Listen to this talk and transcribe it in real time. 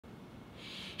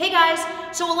Hey guys,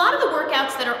 so a lot of the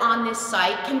workouts that are on this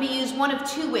site can be used one of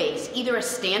two ways. Either as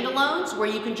standalones, where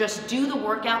you can just do the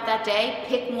workout that day,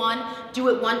 pick one, do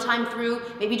it one time through,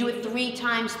 maybe do it 3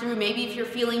 times through. Maybe if you're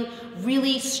feeling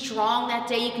really strong that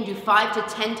day, you can do 5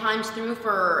 to 10 times through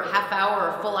for a half hour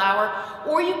or a full hour.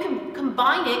 Or you can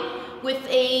combine it with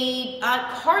a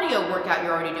cardio workout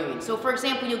you're already doing. So for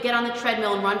example, you'll get on the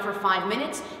treadmill and run for 5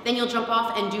 minutes, then you'll jump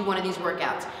off and do one of these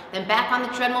workouts. Then back on the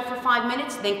treadmill for 5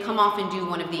 minutes, then come off and do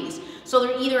one of these. So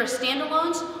they're either as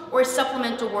standalones or as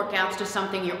supplemental workouts to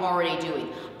something you're already doing.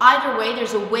 Either way,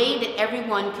 there's a way that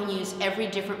everyone can use every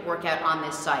different workout on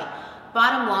this site.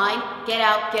 Bottom line, get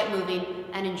out, get moving,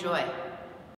 and enjoy.